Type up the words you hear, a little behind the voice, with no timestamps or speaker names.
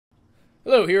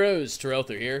Hello heroes,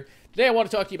 Terrelther here. Today I want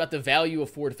to talk to you about the value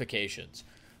of fortifications.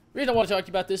 The reason I want to talk to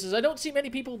you about this is I don't see many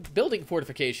people building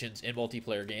fortifications in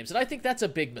multiplayer games, and I think that's a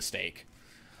big mistake.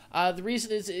 The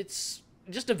reason is it's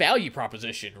just a value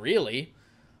proposition, really.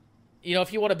 You know,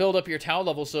 if you want to build up your town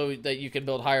level so that you can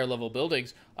build higher level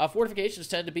buildings, fortifications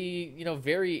tend to be,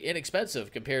 very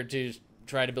inexpensive compared to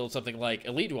trying to build something like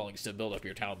elite dwellings to build up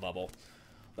your town level.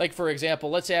 Like, for example,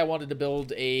 let's say I wanted to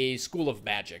build a School of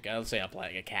Magic. Let's say I'm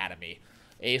playing Academy.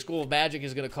 A School of Magic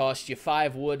is going to cost you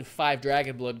 5 wood, 5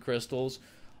 dragon blood crystals,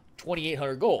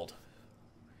 2,800 gold.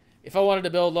 If I wanted to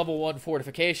build level 1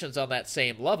 fortifications on that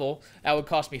same level, that would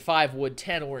cost me 5 wood,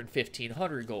 10 ore, and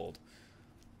 1,500 gold.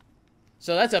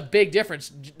 So that's a big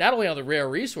difference, not only on the rare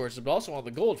resources, but also on the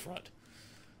gold front.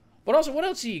 But also, what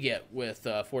else do you get with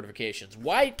fortifications?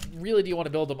 Why really do you want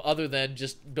to build them other than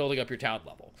just building up your town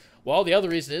level? Well, the other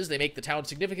reason is they make the town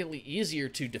significantly easier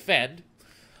to defend.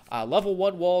 Level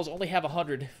 1 walls only have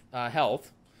 100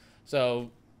 health.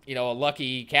 So, a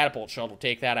lucky catapult shot will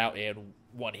take that out in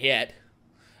one hit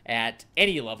at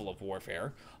any level of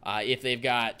warfare. If they've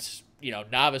got,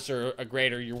 novice or a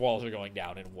greater, your walls are going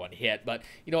down in one hit. But,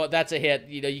 you know what, that's a hit.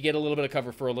 You get a little bit of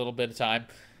cover for a little bit of time.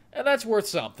 And that's worth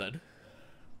something.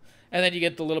 And then you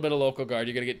get the little bit of local guard.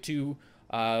 You're going to get 2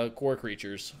 core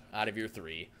creatures out of your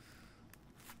 3.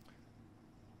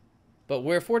 But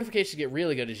where fortifications get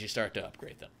really good is you start to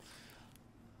upgrade them.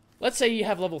 Let's say you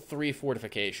have level 3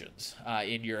 fortifications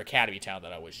in your academy town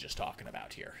that I was just talking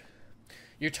about here.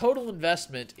 Your total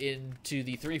investment into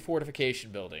the 3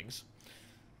 fortification buildings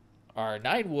are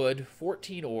 9 wood,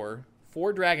 14 ore,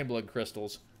 4 dragon blood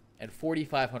crystals, and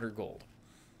 4,500 gold.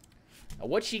 Now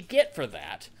what you get for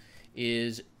that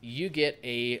is you get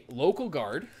a local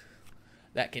guard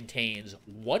that contains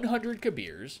 100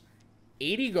 Kabirs,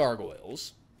 80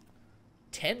 gargoyles,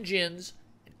 10 djinns,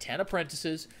 and 10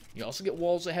 apprentices. You also get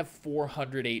walls that have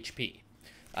 400 HP.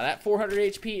 Now that 400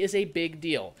 HP is a big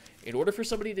deal. In order for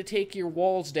somebody to take your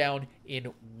walls down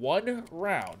in one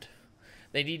round,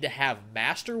 they need to have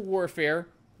Master Warfare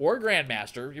or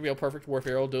Grandmaster, Perfect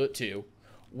Warfare will do it too,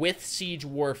 with Siege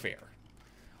Warfare.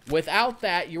 Without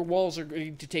that, your walls are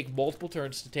going to take multiple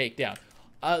turns to take down.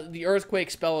 The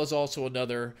Earthquake spell is also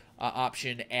another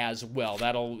option as well.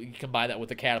 You combine that with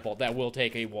the Catapult. That will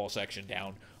take a wall section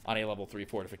down on a level 3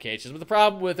 fortifications. But the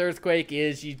problem with Earthquake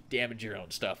is you damage your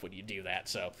own stuff when you do that.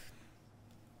 So,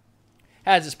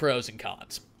 has its pros and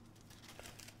cons.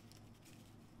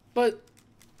 But,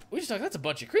 we just talked, that's a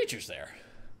bunch of creatures there.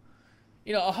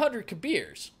 100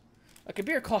 Kabirs. A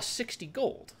Kabir costs 60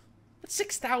 gold. That's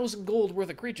 6,000 gold worth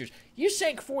of creatures. You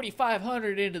sank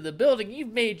 4,500 into the building,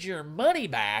 you've made your money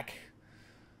back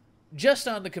just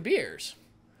on the Kabirs.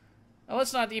 Now,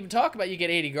 let's not even talk about you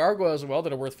get 80 gargoyles as well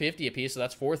that are worth 50 apiece, so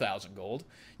that's 4,000 gold.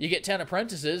 You get 10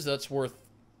 apprentices, that's worth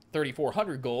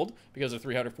 3,400 gold because they're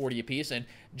 340 apiece, and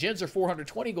djinns are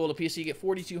 420 gold apiece, so you get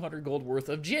 4,200 gold worth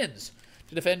of djinns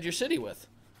to defend your city with.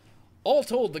 All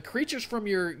told, the creatures from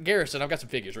your garrison, I've got some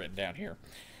figures written down here.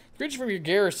 Creatures from your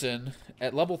garrison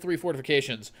at level 3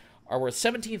 fortifications are worth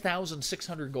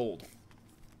 17,600 gold.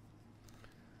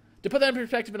 To put that in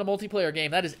perspective in a multiplayer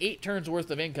game, that is 8 turns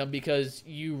worth of income because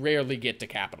you rarely get to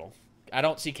capital. I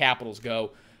don't see capitals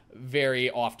go very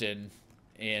often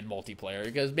in multiplayer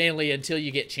because mainly until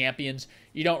you get champions,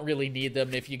 you don't really need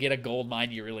them. If you get a gold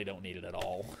mine, you really don't need it at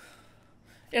all.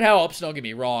 It helps, don't get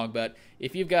me wrong, but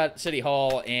if you've got City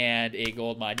Hall and a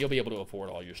gold mine, you'll be able to afford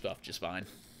all your stuff just fine.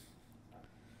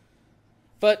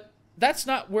 But that's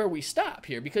not where we stop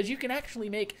here, because you can actually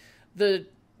make the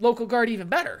local guard even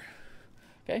better.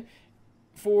 Okay?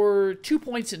 For 2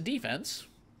 points in defense,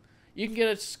 you can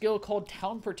get a skill called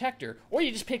Town Protector, or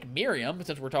you just pick Miriam,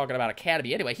 since we're talking about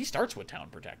Academy anyway. He starts with Town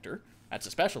Protector. That's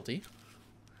a specialty.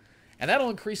 And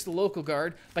that'll increase the local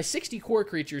guard by 60 core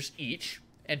creatures each,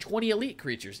 and 20 elite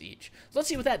creatures each. So let's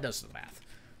see what that does to the math.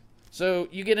 So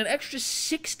you get an extra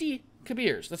 60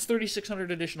 Kabirs. That's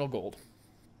 3,600 additional gold.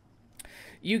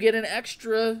 You get an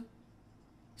extra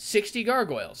 60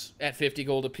 gargoyles at 50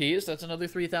 gold apiece. That's another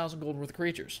 3,000 gold worth of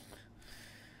creatures.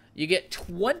 You get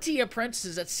 20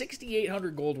 apprentices at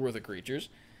 6,800 gold worth of creatures.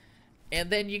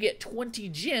 And then you get 20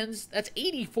 djinns. That's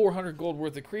 8,400 gold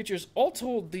worth of creatures. All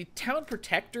told, the Town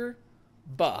Protector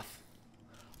buff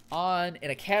on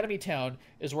an Academy town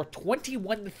is worth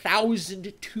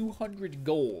 21,200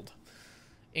 gold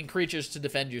in creatures to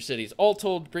defend your cities. All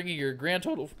told, bringing your grand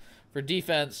total for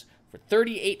defense for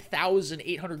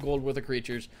 38,800 gold worth of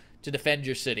creatures to defend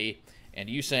your city. And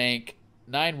you sank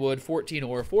 9 wood, 14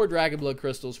 ore, 4 dragon blood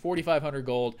crystals, 4,500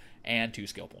 gold, and 2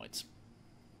 skill points.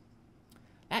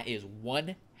 That is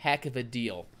one heck of a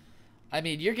deal. I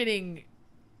mean, you're getting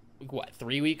what,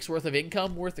 3 weeks worth of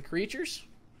income worth of creatures?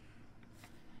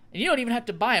 And you don't even have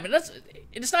to buy them. And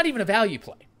it's not even a value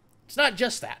play. It's not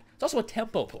just that. It's also a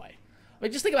tempo play. I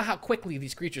mean, just think about how quickly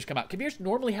these creatures come out. Chimers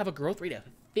normally have a growth rate of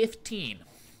 15.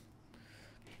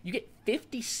 You get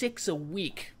 56 a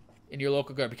week in your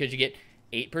local guard because you get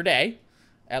 8 per day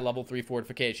at level 3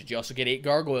 fortifications. You also get 8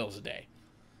 gargoyles a day.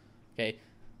 Okay.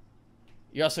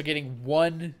 You're also getting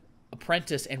 1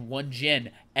 apprentice and 1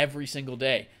 djinn every single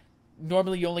day.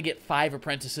 Normally, you only get 5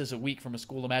 apprentices a week from a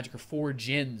school of magic or 4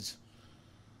 djinns.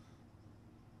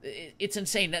 It's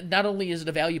insane. Not only is it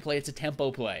a value play, it's a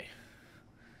tempo play.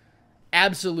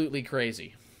 Absolutely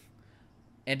crazy.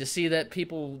 And to see that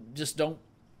people just don't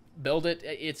build it,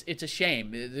 it's a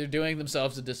shame. They're doing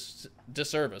themselves a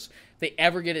disservice. If they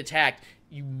ever get attacked,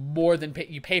 you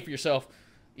pay for yourself,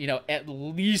 you know, at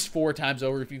least 4 times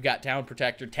over if you've got Town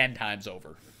Protector 10 times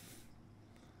over.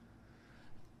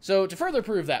 So to further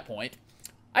prove that point,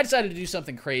 I decided to do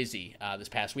something crazy this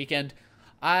past weekend.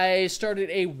 I started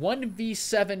a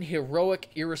 1v7 heroic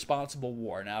irresponsible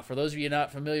war. Now, for those of you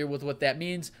not familiar with what that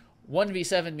means,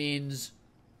 1v7 means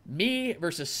me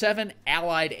versus 7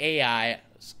 allied AI.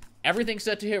 Everything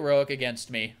set to heroic against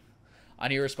me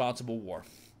on irresponsible war.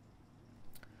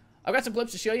 I've got some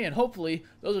clips to show you, and hopefully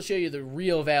those will show you the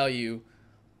real value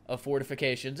of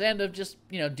fortifications and of just,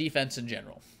 you know, defense in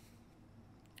general.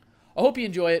 I hope you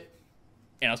enjoy it,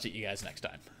 and I'll see you guys next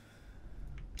time.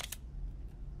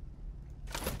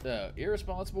 So,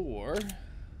 irresponsible war.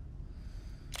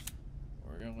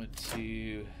 We're going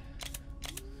to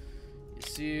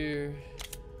Ysir.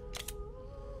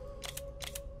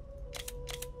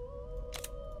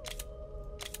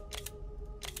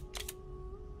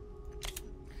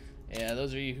 Yeah,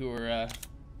 those of you who are,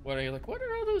 what are you like? What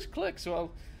are all those clicks?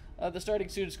 Well, the starting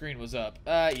student screen was up.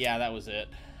 Yeah, that was it.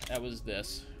 That was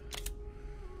this.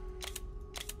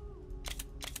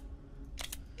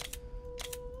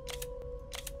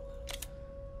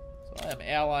 So I am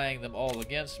allying them all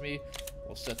against me.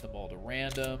 We'll set them all to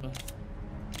random.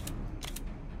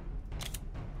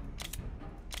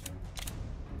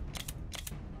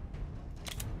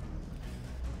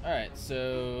 Alright,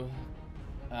 so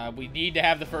we need to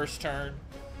have the first turn.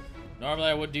 Normally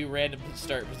I would do random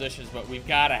start positions, but we've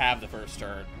got to have the first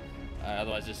turn.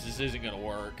 Otherwise this just isn't going to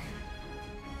work.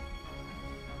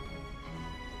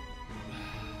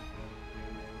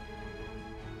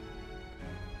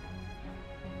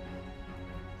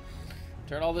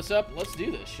 Turn all this up. Let's do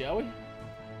this, shall we?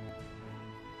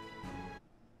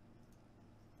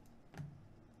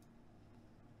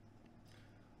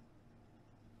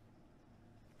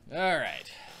 Alright.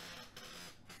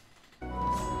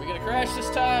 We gonna crash this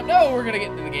time? No, we're gonna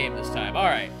get into the game this time.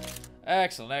 Alright.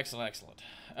 Excellent, excellent, excellent.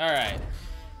 Alright.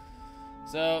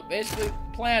 So, basically,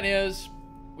 plan is,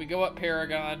 we go up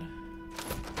Paragon.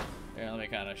 Here, let me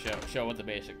kind of show what the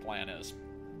basic plan is.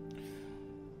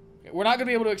 We're not going to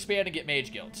be able to expand and get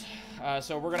Mage Guilds.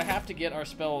 So we're going to have to get our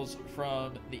spells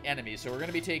from the enemy. So we're going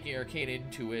to be taking Arcane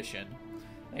Intuition.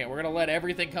 Okay, we're going to let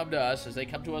everything come to us. As they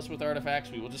come to us with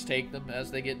artifacts, we will just take them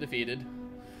as they get defeated.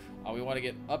 We want to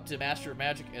get up to Master of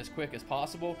Magic as quick as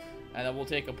possible. And then we'll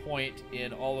take a point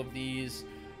in all of these.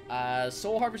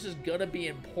 Soul Harvest is going to be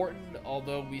important,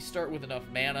 although we start with enough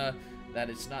mana that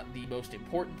it's not the most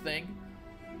important thing.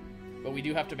 But we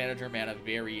do have to manage our mana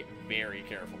very, very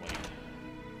carefully.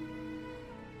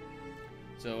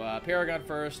 So, Paragon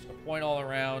first, a point all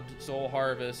around, Soul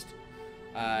Harvest,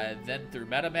 then through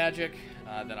Meta Magic,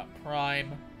 then up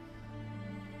Prime,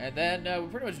 and then we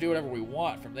pretty much do whatever we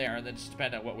want from there, and then just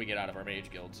depend on what we get out of our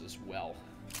Mage Guilds as well.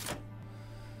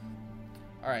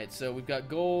 Alright, so we've got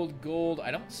gold. I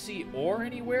don't see ore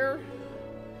anywhere.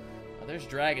 There's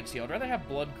Dragon Steel. I'd rather have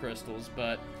Blood Crystals,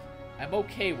 but I'm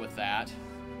okay with that.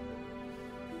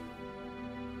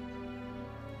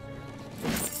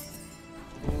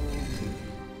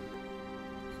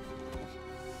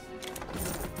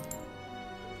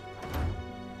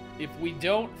 If we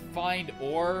don't find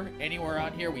ore anywhere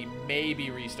on here, we may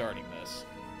be restarting this.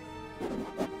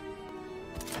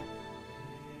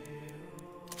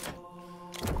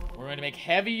 We're going to make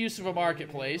heavy use of a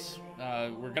marketplace. We're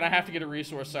going to have to get a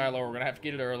resource silo. We're going to have to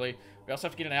get it early. We also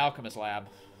have to get an alchemist lab.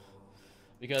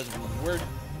 Because we're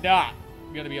not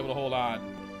going to be able to hold on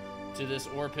to this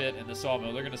ore pit and the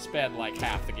sawmill. They're going to spend like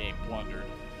half the game plundered.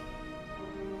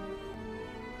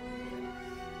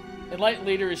 Enlightened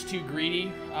Leader is too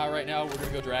greedy right now. We're going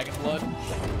to go Dragon Blood.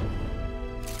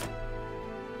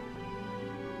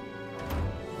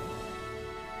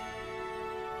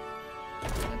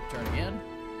 Turn again.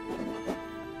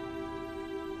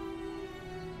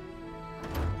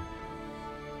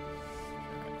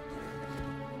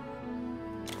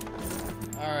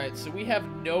 Alright, so we have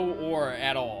no ore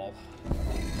at all.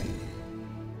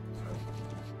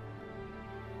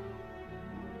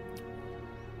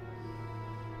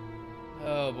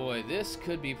 Oh boy, this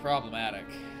could be problematic.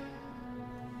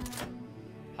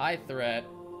 High threat.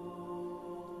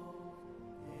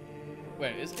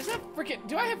 Wait, is that freaking...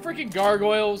 Do I have freaking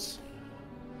gargoyles?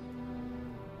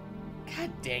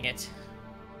 God dang it.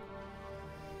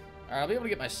 Alright, I'll be able to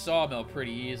get my sawmill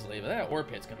pretty easily, but that ore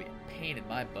pit's gonna be a pain in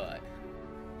my butt.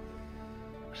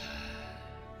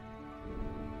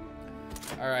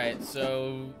 Alright,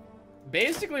 so...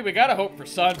 Basically, we gotta hope for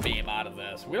Sunbeam out of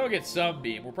this. If we don't get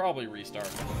Sunbeam, we'll probably restart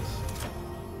this.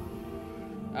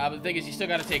 But the thing is, you still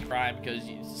gotta take Prime, because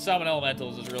Summon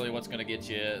Elementals is really what's gonna get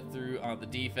you through on the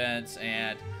defense,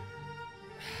 and...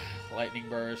 Lightning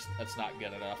Burst, that's not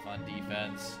good enough on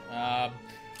defense. I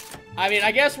mean,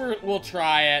 I guess we'll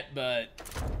try it, but...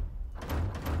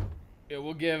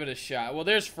 we'll give it a shot. Well,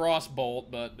 there's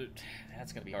Frostbolt, but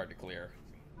that's gonna be hard to clear.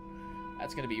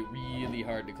 That's gonna be really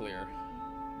hard to clear.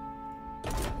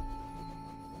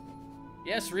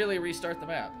 Yes, really restart the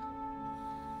map.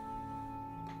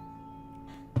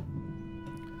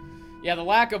 Yeah, the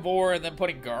lack of ore and then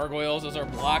putting gargoyles as our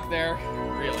block there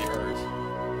really hurt.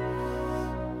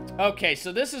 Okay,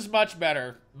 so this is much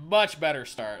better. Much better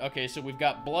start. Okay, so we've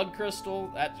got Blood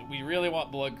Crystal. We really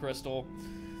want Blood Crystal.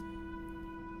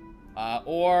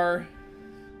 Or...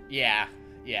 Yeah.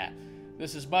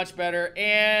 This is much better.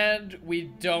 And we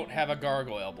don't have a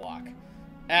gargoyle block.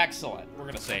 Excellent. We're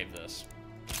going to save this.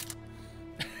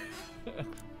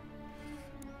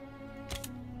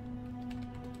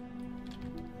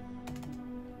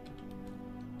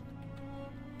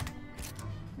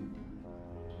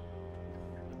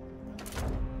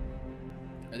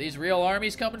 Are these real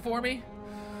armies coming for me?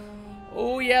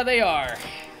 Oh, yeah, they are.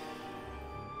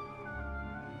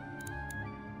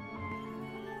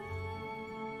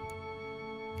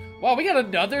 Wow, we got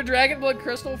another Dragon Blood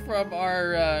Crystal from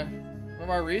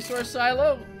our resource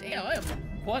silo? Damn, I am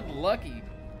one lucky.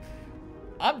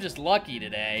 I'm just lucky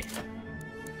today.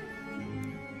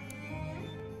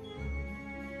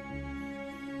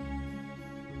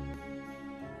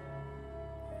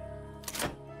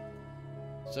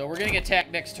 So we're getting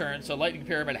attacked next turn, so Lightning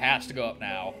Pyramid has to go up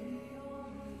now.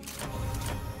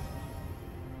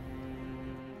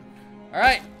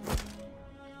 Alright.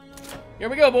 Here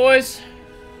we go, boys.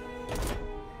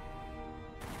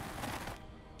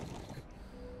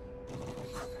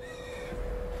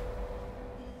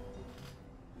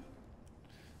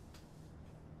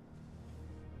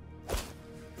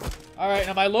 Alright,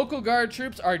 now my local guard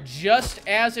troops are just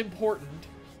as important,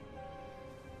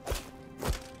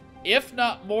 if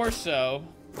not more so,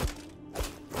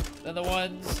 than the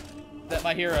ones that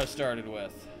my hero started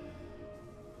with.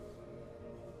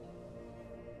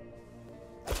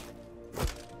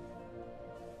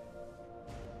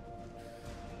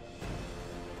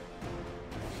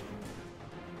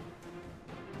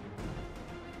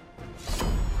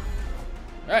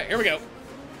 Alright, here we go.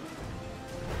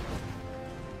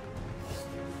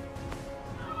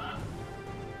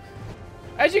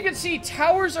 As you can see,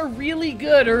 towers are really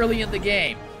good early in the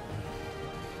game.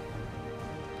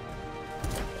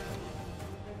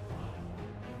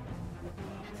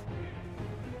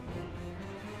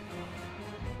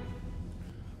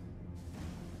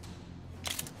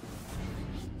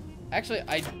 Actually,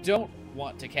 I don't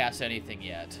want to cast anything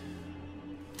yet,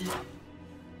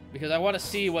 because I want to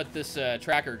see what this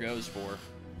tracker goes for.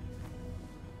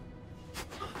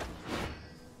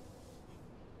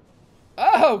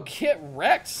 Oh, get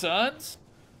wrecked, sons!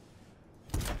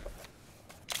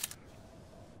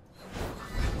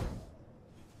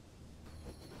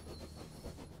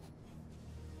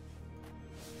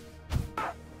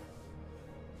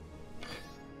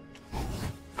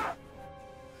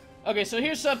 Okay, so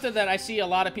here's something that I see a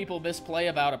lot of people misplay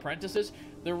about apprentices.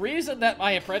 The reason that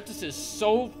my apprentice is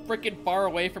so freaking far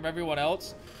away from everyone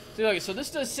else... See, okay, so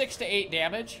this does 6 to 8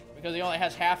 damage, because he only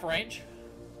has half range.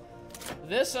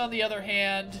 This, on the other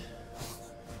hand,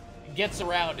 gets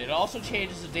around it. It also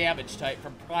changes the damage type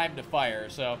from prime to fire,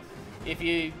 so if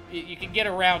you can get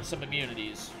around some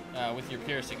immunities with your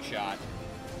piercing shot.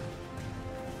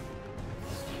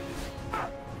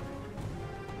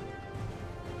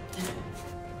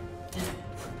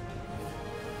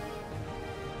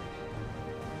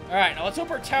 All right, now let's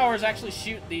hope our towers actually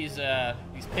shoot these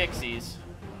pixies.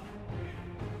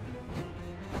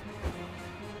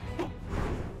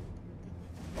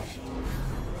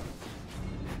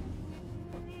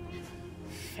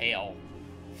 Fail.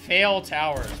 Fail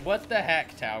towers. What the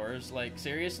heck, towers? Like,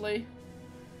 seriously?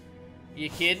 You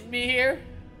kidding me here?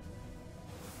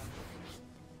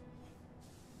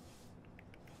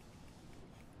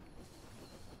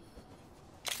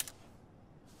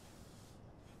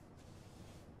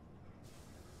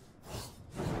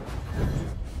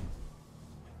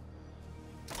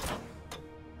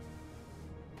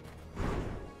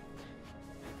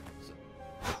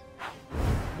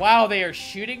 Wow, they are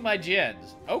shooting my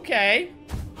gens. Okay.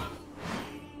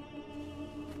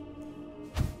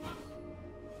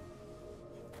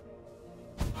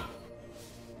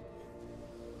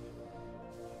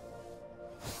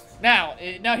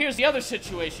 Now here's the other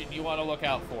situation you want to look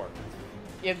out for.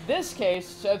 In this case,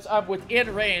 since I'm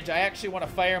within range, I actually want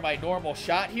to fire my normal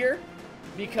shot here,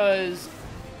 because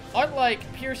unlike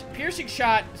piercing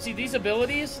shot, see these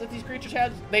abilities that these creatures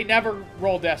have, they never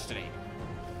roll destiny.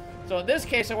 So in this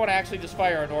case, I want to actually just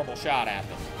fire a normal shot at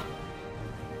them.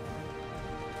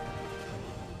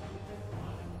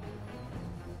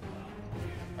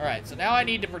 Alright, so now I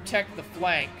need to protect the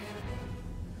flank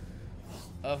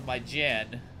of my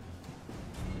gen.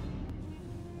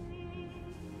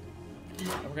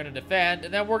 And we're gonna defend,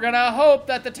 and then we're gonna hope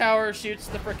that the tower shoots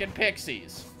the frickin'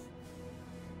 pixies.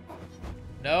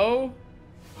 No?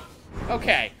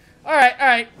 Okay.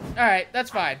 Alright. That's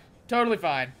fine. Totally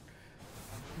fine.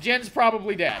 Gen's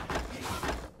probably dead.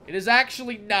 It is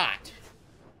actually not.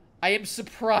 I am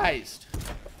surprised.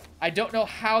 I don't know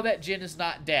how that gen is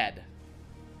not dead.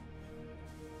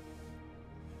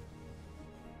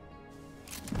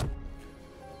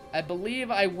 I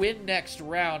believe I win next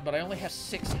round, but I only have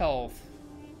 6 health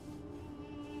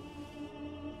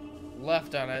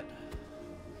left on it.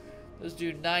 Let's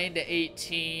do 9 to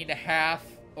 18, half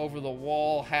over the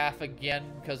wall, half again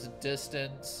because of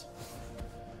distance.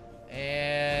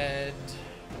 And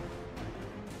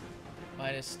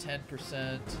minus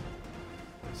 10%.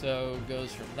 So it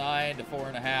goes from 9 to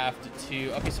 4.5 to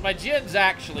 2. Okay, so my gen's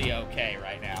actually okay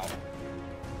right now.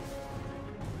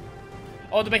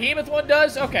 Oh, the behemoth one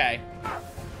does? Okay.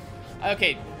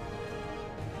 Okay.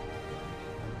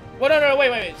 Well, no,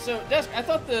 wait. So, I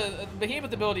thought the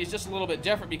behemoth ability is just a little bit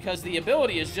different because the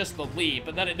ability is just the leap,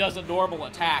 and then it does a normal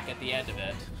attack at the end of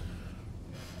it.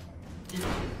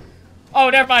 Oh,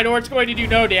 never mind. Or it's going to do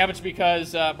no damage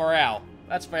because morale.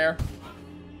 That's fair.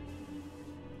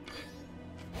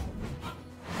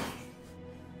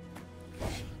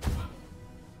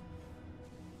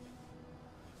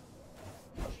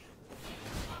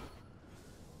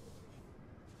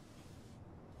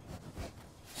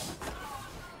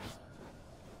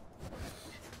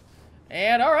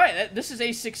 And alright, this is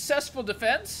a successful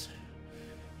defense.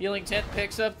 Healing Tent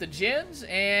picks up the gens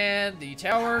and the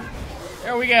tower.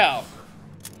 There we go.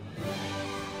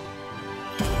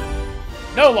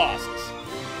 No losses.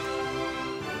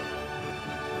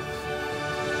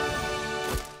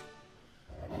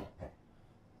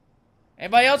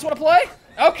 Anybody else want to play?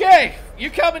 Okay,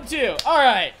 you coming too.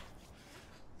 Alright.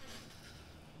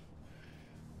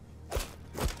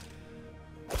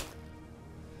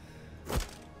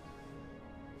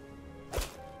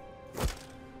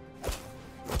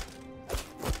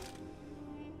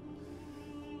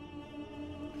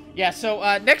 Yeah, so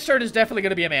next turn is definitely going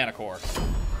to be a mana core.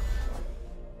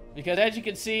 Because as you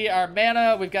can see, our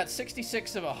mana, we've got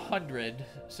 66 of 100.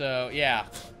 So, yeah.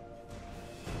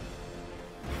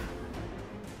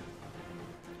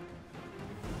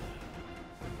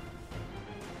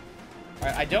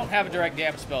 Alright, I don't have a direct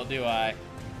damage spell, do I?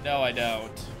 No, I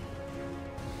don't.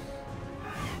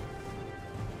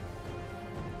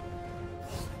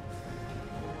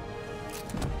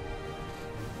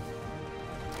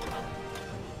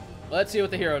 Let's see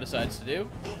what the hero decides to do.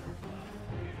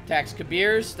 Attacks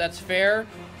Kabir's, that's fair.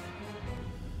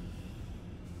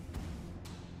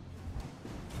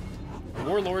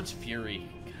 Warlord's Fury.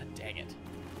 God dang it.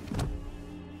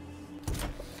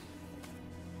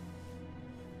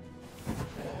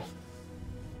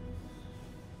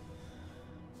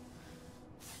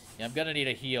 Yeah, I'm gonna need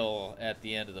a heal at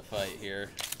the end of the fight here.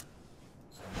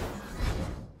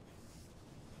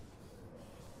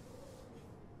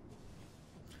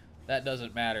 That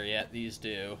doesn't matter yet, these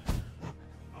do.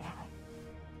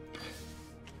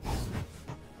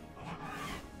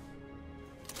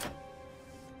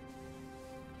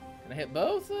 Can I hit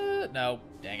both? No,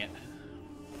 dang it.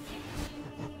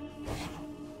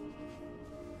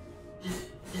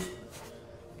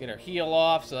 Get our heal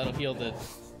off, so that'll heal the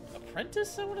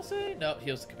apprentice, I want to say? No,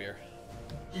 heals the Kabir.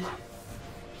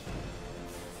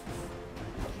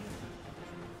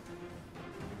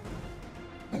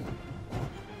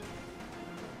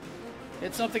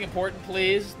 Hit something important,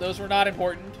 please. Those were not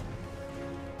important.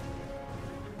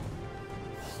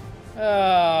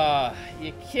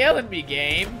 You're killing me,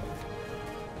 game.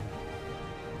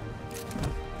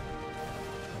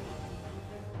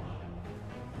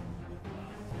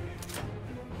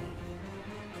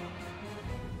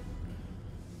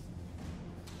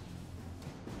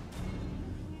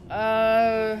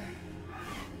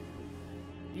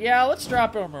 Yeah, let's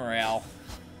drop our morale.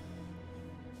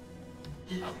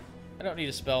 I don't need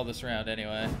to spell this round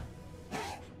anyway.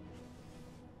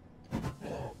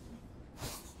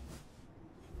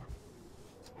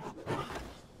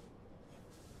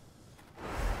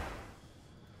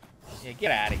 Yeah,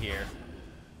 get out of here.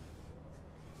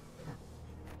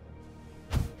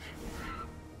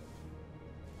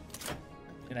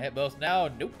 Can I hit both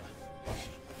now? Nope.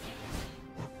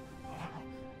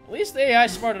 At least the AI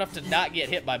is smart enough to not get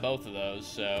hit by both of those,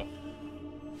 so...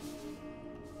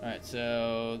 Alright,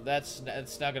 so that's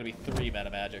now going to be 3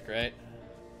 meta magic, right?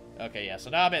 Okay, yeah,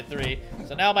 so now I'm at 3.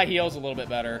 So now my heal's a little bit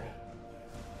better.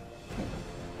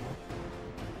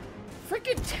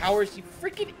 Freaking towers, you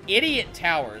freaking idiot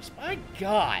towers. My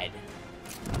god.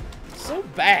 So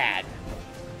bad.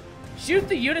 Shoot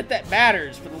the unit that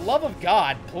matters, for the love of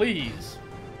God, please.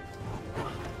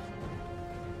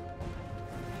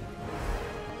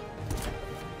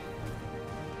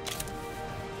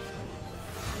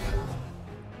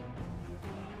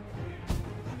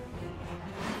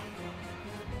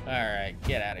 Alright,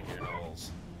 get out of here,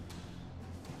 Knowles.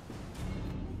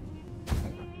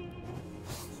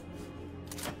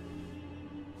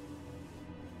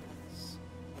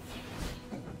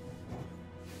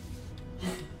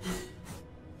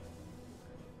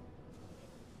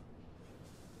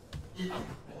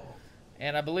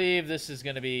 And I believe this is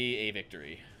going to be a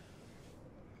victory.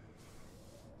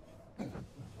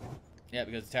 Yeah,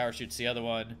 because the tower shoots the other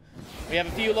one. We have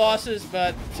a few losses,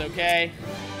 but it's okay.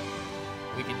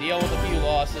 We can deal with a few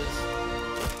losses.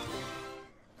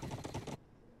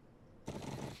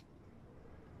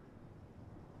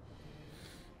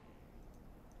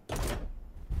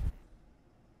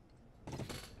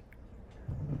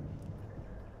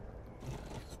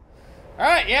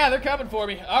 Alright, yeah, they're coming for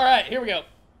me. Alright, here we go.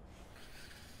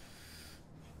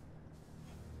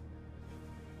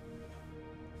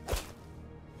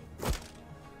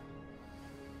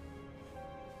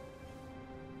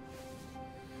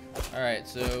 Alright,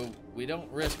 so we don't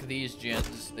risk these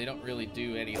gens. They don't really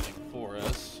do anything for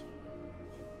us.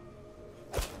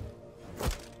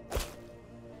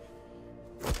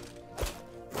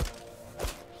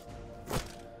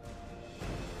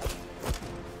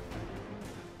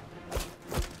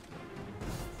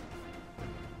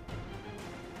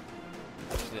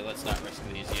 Actually, let's not risk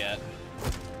these yet.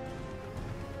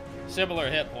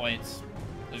 Similar hit points.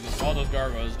 All those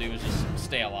gargoyles do is just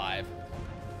stay alive.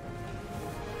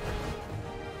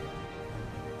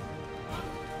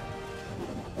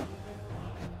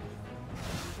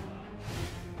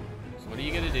 What are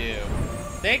you gonna do?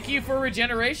 Thank you for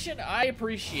regeneration. I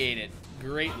appreciate it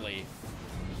greatly.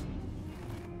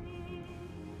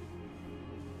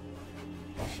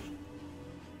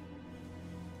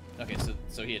 Okay,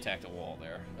 so he attacked a wall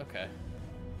there. Okay.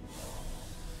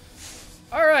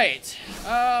 All right.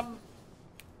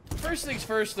 First things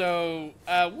first, though.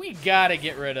 We gotta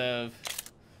get rid of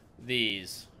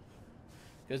these,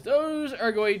 because those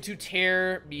are going to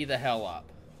tear me the hell up.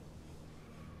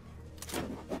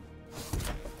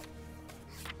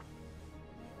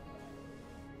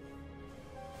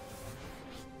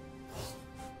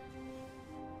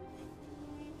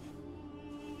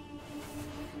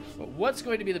 But what's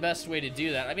going to be the best way to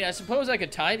do that? I mean, I suppose I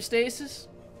could time stasis.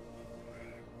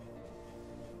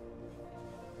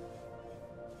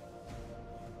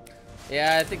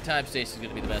 Yeah, I think time stasis is going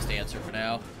to be the best answer for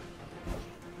now.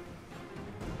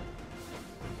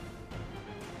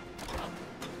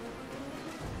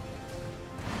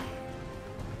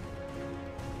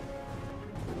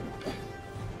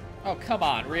 Oh, come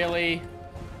on, really?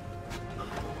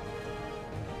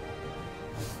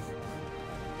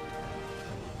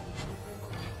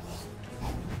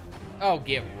 Oh,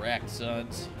 get wrecked,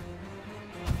 sons.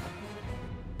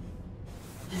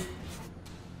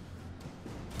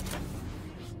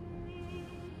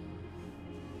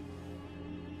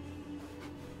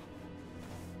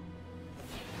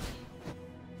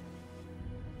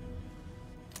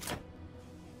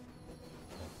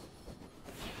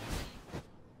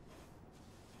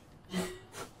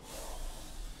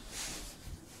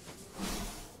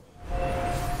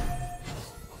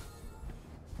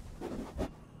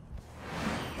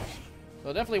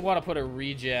 I definitely want to put a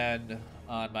regen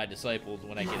on my disciples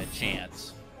when I get a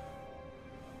chance.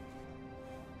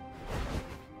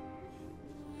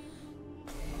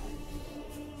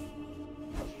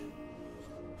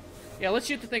 Yeah, let's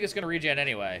shoot the thing that's going to regen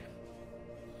anyway.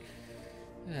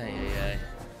 Ay, ay,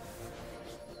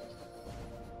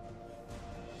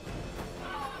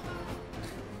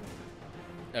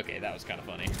 ay. Okay, that was kind of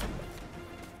funny.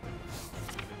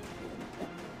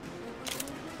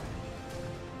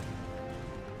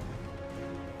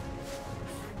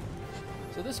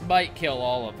 So this might kill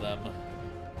all of them.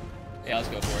 Yeah, let's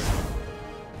go for it.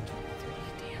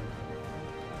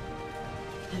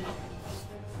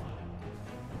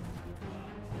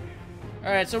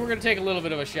 Alright, so we're going to take a little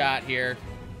bit of a shot here.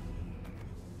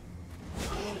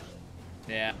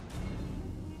 Yeah.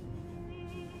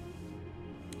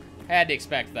 Had to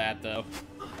expect that, though.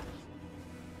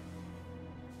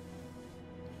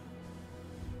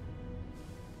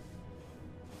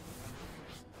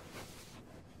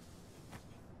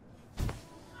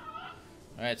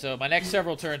 Alright, so my next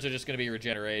several turns are just going to be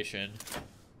regeneration.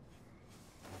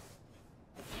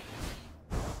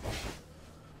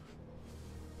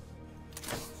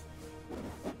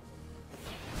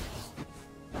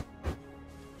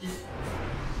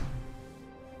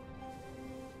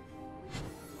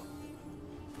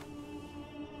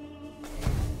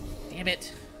 Damn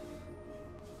it.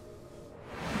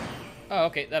 Oh,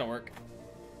 okay, that'll work.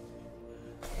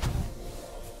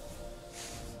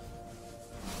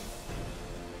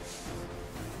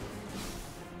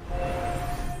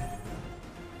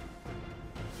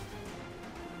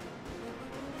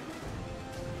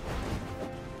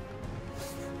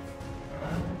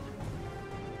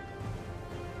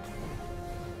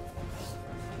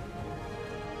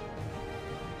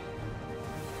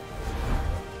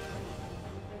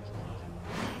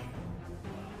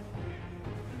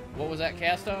 What was that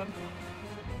cast on?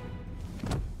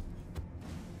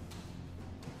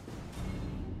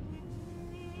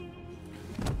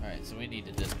 Alright, so we need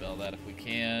to dispel that if we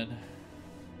can.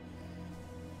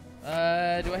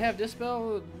 Do I have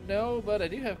dispel? No, but I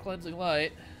do have cleansing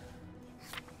light.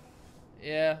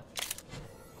 Yeah.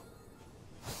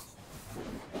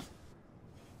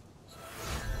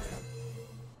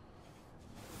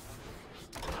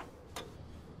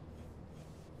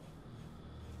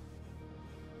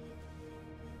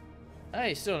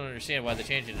 I still don't understand why the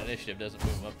change in initiative doesn't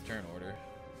move them up the turn order.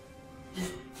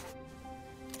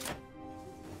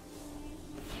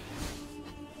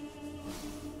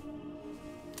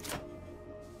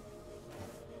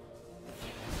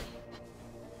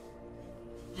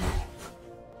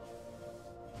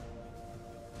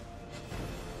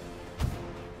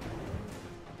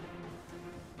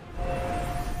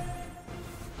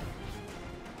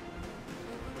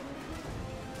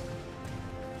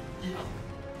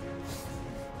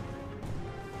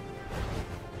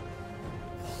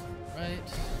 Right.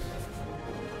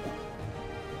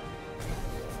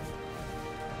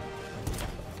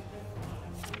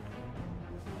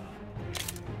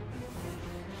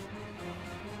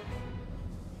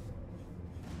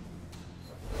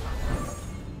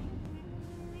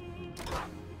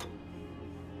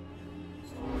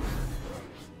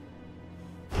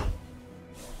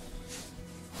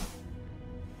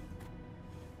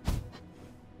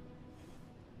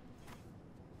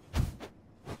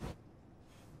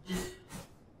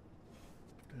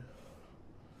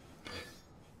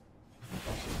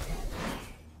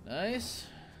 Nice.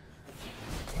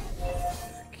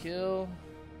 Kill.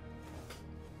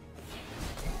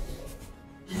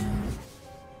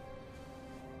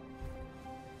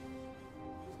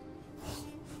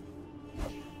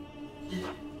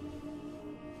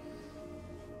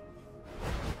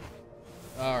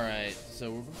 Alright, so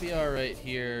we'll be alright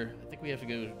here. I think we have to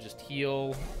go just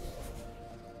heal.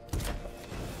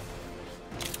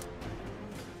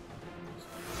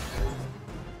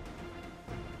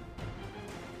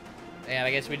 And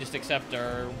I guess we just accept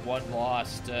our one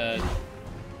lost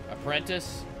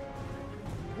apprentice.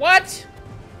 What?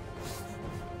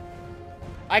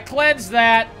 I cleansed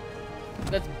that.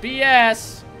 That's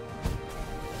BS.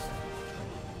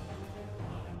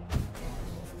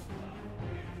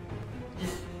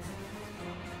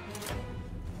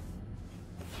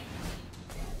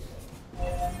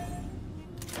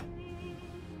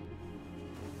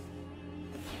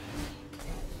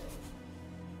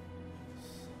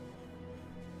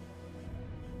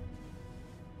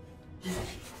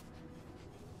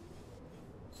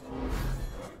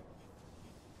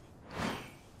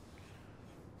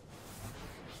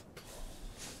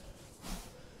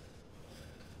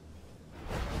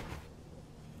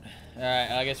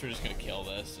 Alright, I guess we're just gonna kill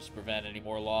this, just to prevent any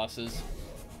more losses.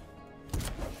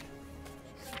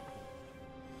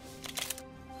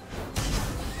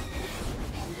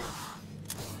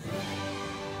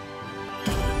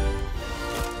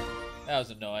 That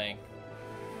was annoying.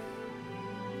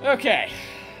 Okay.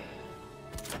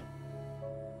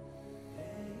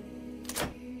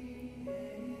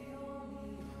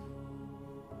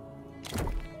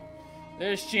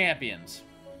 There's champions.